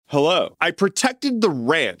Hello. I protected the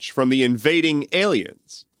ranch from the invading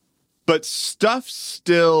aliens. But stuff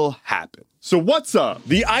still happened. So what's up?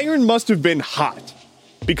 The iron must have been hot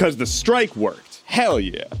because the strike worked. Hell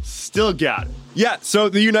yeah. Still got it. Yeah, so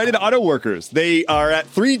the United Auto Workers, they are at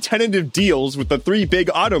 3 tentative deals with the 3 big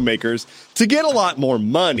automakers to get a lot more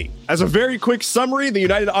money. As a very quick summary, the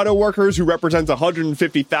United Auto Workers, who represents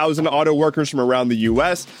 150,000 auto workers from around the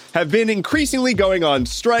US, have been increasingly going on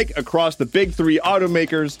strike across the big 3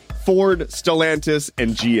 automakers, Ford, Stellantis,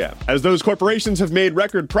 and GM. As those corporations have made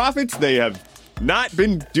record profits, they have not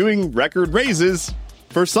been doing record raises.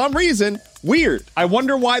 For some reason, weird. I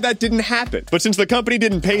wonder why that didn't happen. But since the company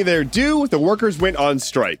didn't pay their due, the workers went on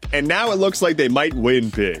strike, and now it looks like they might win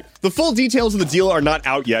big. The full details of the deal are not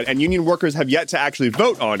out yet, and union workers have yet to actually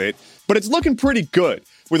vote on it, but it's looking pretty good,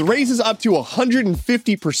 with raises up to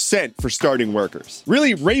 150% for starting workers.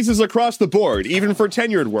 Really, raises across the board, even for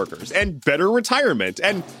tenured workers, and better retirement,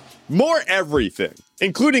 and more everything,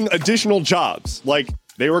 including additional jobs. Like,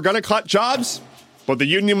 they were gonna cut jobs, but the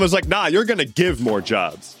union was like, nah, you're gonna give more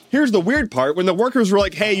jobs. Here's the weird part. When the workers were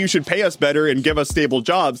like, hey, you should pay us better and give us stable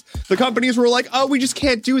jobs, the companies were like, oh, we just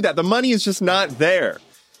can't do that. The money is just not there.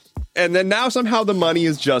 And then now somehow the money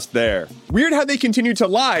is just there. Weird how they continue to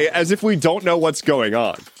lie as if we don't know what's going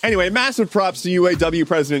on. Anyway, massive props to UAW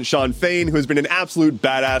President Shawn Fain, who has been an absolute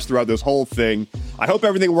badass throughout this whole thing. I hope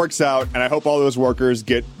everything works out, and I hope all those workers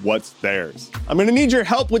get what's theirs. I'm gonna need your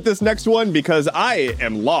help with this next one because I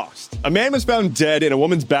am lost. A man was found dead in a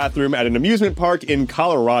woman's bathroom at an amusement park in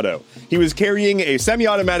Colorado. He was carrying a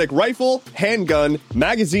semi-automatic rifle, handgun,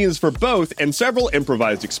 magazines for both, and several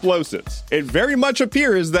improvised explosives. It very much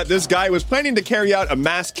appears that this guy was planning to carry out a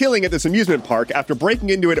mass killing at this amusement park after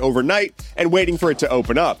breaking into it overnight and waiting for it to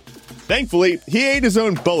open up. Thankfully, he ate his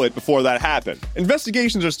own bullet before that happened.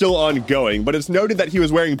 Investigations are still ongoing, but it's noted that he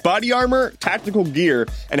was wearing body armor, tactical gear,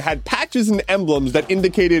 and had patches and emblems that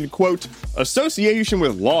indicated, quote, association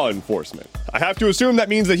with law enforcement. I have to assume that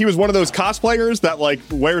means that he was one of those cosplayers that, like,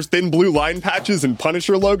 wears thin blue line patches and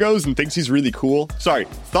Punisher logos and thinks he's really cool. Sorry,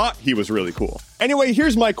 thought he was really cool. Anyway,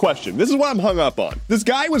 here's my question. This is what I'm hung up on. This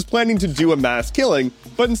guy was planning to do a mass killing,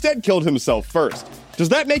 but instead killed himself first. Does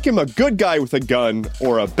that make him a good guy with a gun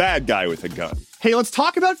or a bad guy with a gun? Hey, let's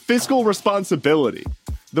talk about fiscal responsibility.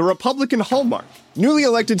 The Republican hallmark. Newly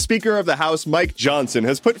elected Speaker of the House Mike Johnson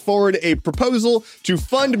has put forward a proposal to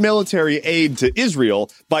fund military aid to Israel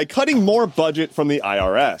by cutting more budget from the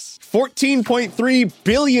IRS. $14.3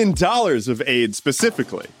 billion of aid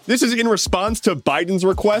specifically. This is in response to Biden's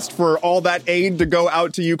request for all that aid to go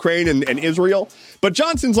out to Ukraine and Israel. But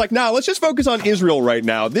Johnson's like, nah, let's just focus on Israel right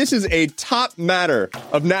now. This is a top matter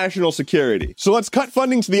of national security. So let's cut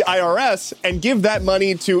funding to the IRS and give that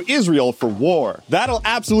money to Israel for war. That'll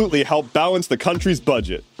absolutely help balance the country's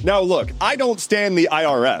budget. Now look, I don't stand the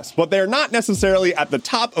IRS, but they're not necessarily at the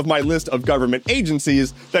top of my list of government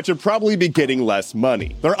agencies that should probably be getting less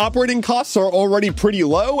money. Their operating costs are already pretty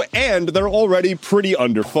low, and they're already pretty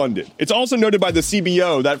underfunded. It's also noted by the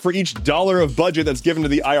CBO that for each dollar of budget that's given to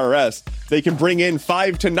the IRS, they can bring in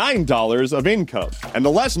 $5 to $9 of income. And the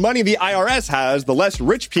less money the IRS has, the less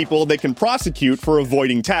rich people they can prosecute for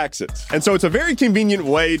avoiding taxes. And so it's a very convenient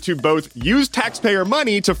way to both use taxpayer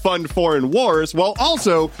money to fund foreign wars while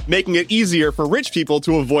also making it easier for rich people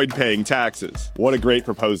to avoid paying taxes. What a great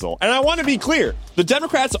proposal. And I want to be clear, the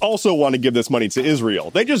Democrats also want to give this money to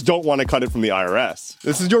Israel. They just don't want to cut it from the IRS.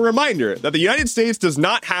 This is your reminder that the United States does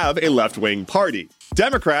not have a left-wing party.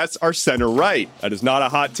 Democrats are center-right. That is not a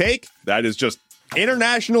hot take. That is just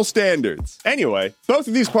international standards. Anyway, both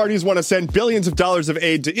of these parties want to send billions of dollars of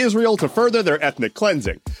aid to Israel to further their ethnic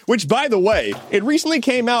cleansing. Which, by the way, it recently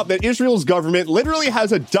came out that Israel's government literally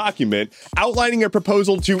has a document outlining a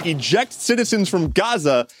proposal to eject citizens from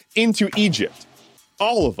Gaza into Egypt.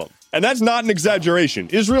 All of them. And that's not an exaggeration.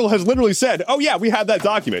 Israel has literally said, oh yeah, we have that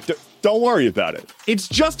document. Don't worry about it. It's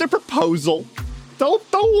just a proposal.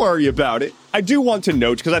 Don't worry about it. I do want to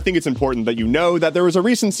note, because I think it's important that you know, that there was a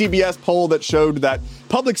recent CBS poll that showed that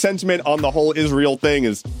public sentiment on the whole Israel thing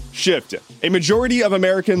is shifting. A majority of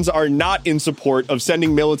Americans are not in support of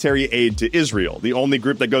sending military aid to Israel. The only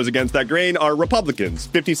group that goes against that grain are Republicans.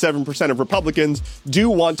 57% of Republicans do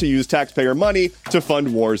want to use taxpayer money to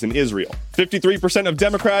fund wars in Israel. 53% of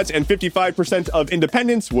Democrats and 55% of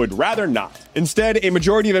independents would rather not. Instead, a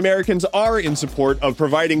majority of Americans are in support of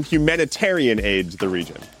providing humanitarian aid to the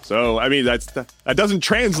region. So, I mean, that doesn't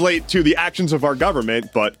translate to the actions of our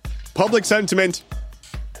government, but public sentiment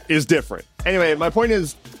is different. Anyway, my point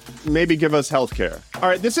is, maybe give us healthcare. All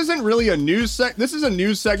right, this isn't really a news this is a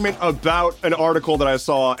news segment about an article that I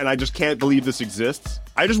saw, and I just can't believe this exists.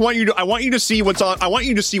 I want you to see what's on. I want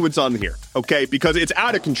you to see what's on here, okay? Because it's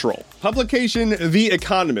out of control. Publication The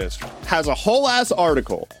Economist has a whole ass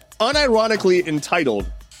article, unironically entitled,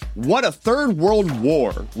 "What a Third World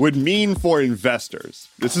War Would Mean for Investors."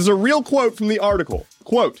 This is a real quote from the article.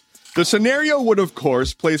 Quote, "The scenario would, of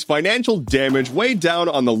course, place financial damage way down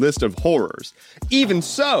on the list of horrors. Even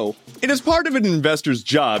so, it is part of an investor's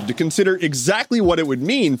job to consider exactly what it would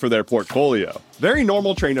mean for their portfolio." Very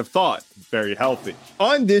normal train of thought. Very healthy.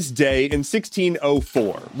 On this day in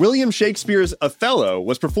 1604, William Shakespeare's Othello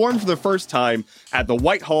was performed for the first time at the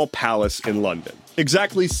Whitehall Palace in London.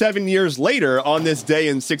 Exactly 7 years later, on this day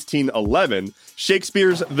in 1611,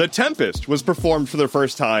 Shakespeare's The Tempest was performed for the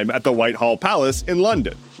first time at the Whitehall Palace in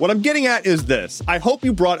London. What I'm getting at is this. I hope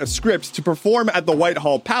you brought a script to perform at the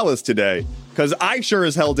Whitehall Palace today, because I sure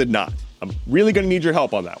as hell did not. I'm really going to need your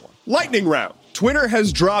help on that one. Lightning round. Twitter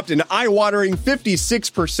has dropped an eye-watering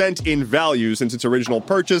 56% in value since its original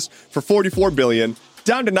purchase for $44 billion,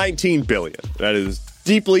 down to $19 billion. That is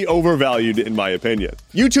deeply overvalued in my opinion.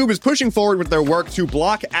 YouTube is pushing forward with their work to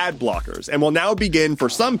block ad blockers and will now begin, for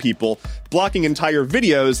some people, blocking entire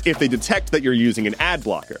videos if they detect that you're using an ad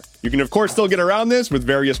blocker. You can of course still get around this with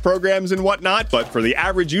various programs and whatnot, but for the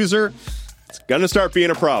average user, it's gonna start being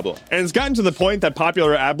a problem. And it's gotten to the point that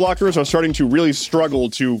popular ad blockers are starting to really struggle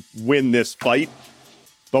to win this fight.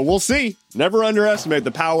 But we'll see. Never underestimate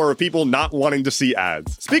the power of people not wanting to see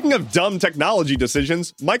ads. Speaking of dumb technology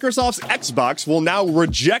decisions, Microsoft's Xbox will now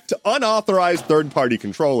reject unauthorized third-party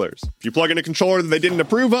controllers. If you plug in a controller that they didn't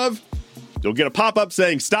approve of, you'll get a pop-up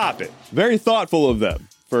saying stop it. Very thoughtful of them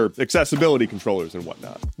for accessibility controllers and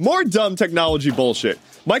whatnot. More dumb technology bullshit.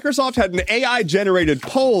 Microsoft had an AI-generated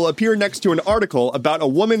poll appear next to an article about a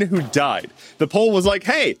woman who died. The poll was like,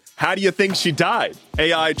 hey, how do you think she died?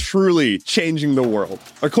 AI truly changing the world.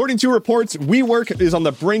 According to reports, WeWork is on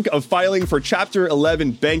the brink of filing for Chapter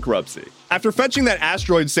 11 bankruptcy. After fetching that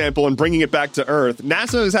asteroid sample and bringing it back to Earth,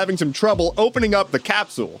 NASA is having some trouble opening up the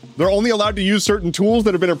capsule. They're only allowed to use certain tools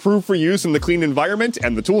that have been approved for use in the clean environment,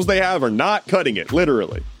 and the tools they have are not cutting it,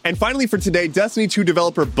 literally. And finally for today, Destiny 2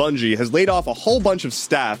 developer Bungie has laid off a whole bunch of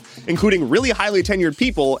staff, including really highly tenured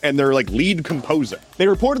people and their lead composer. They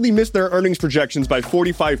reportedly missed their earnings projections by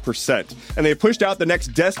 45%, and they pushed out the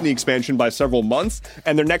next Destiny expansion by several months,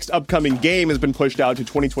 and their next upcoming game has been pushed out to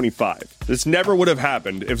 2025. This never would have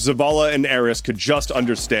happened if Zavala and Eris could just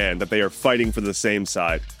understand that they are fighting for the same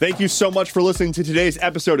side. Thank you so much for listening to today's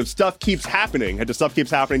episode of Stuff Keeps Happening. Head to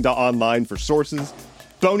stuffkeepshappening.online for sources,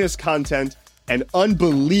 bonus content, and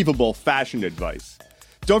unbelievable fashion advice.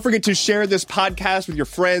 Don't forget to share this podcast with your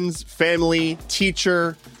friends, family,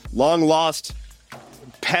 teacher, long-lost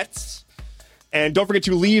pets. And don't forget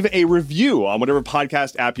to leave a review on whatever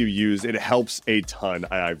podcast app you use. It helps a ton,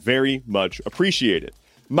 and I very much appreciate it.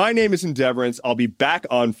 My name is Endeavorance. I'll be back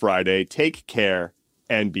on Friday. Take care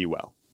and be well.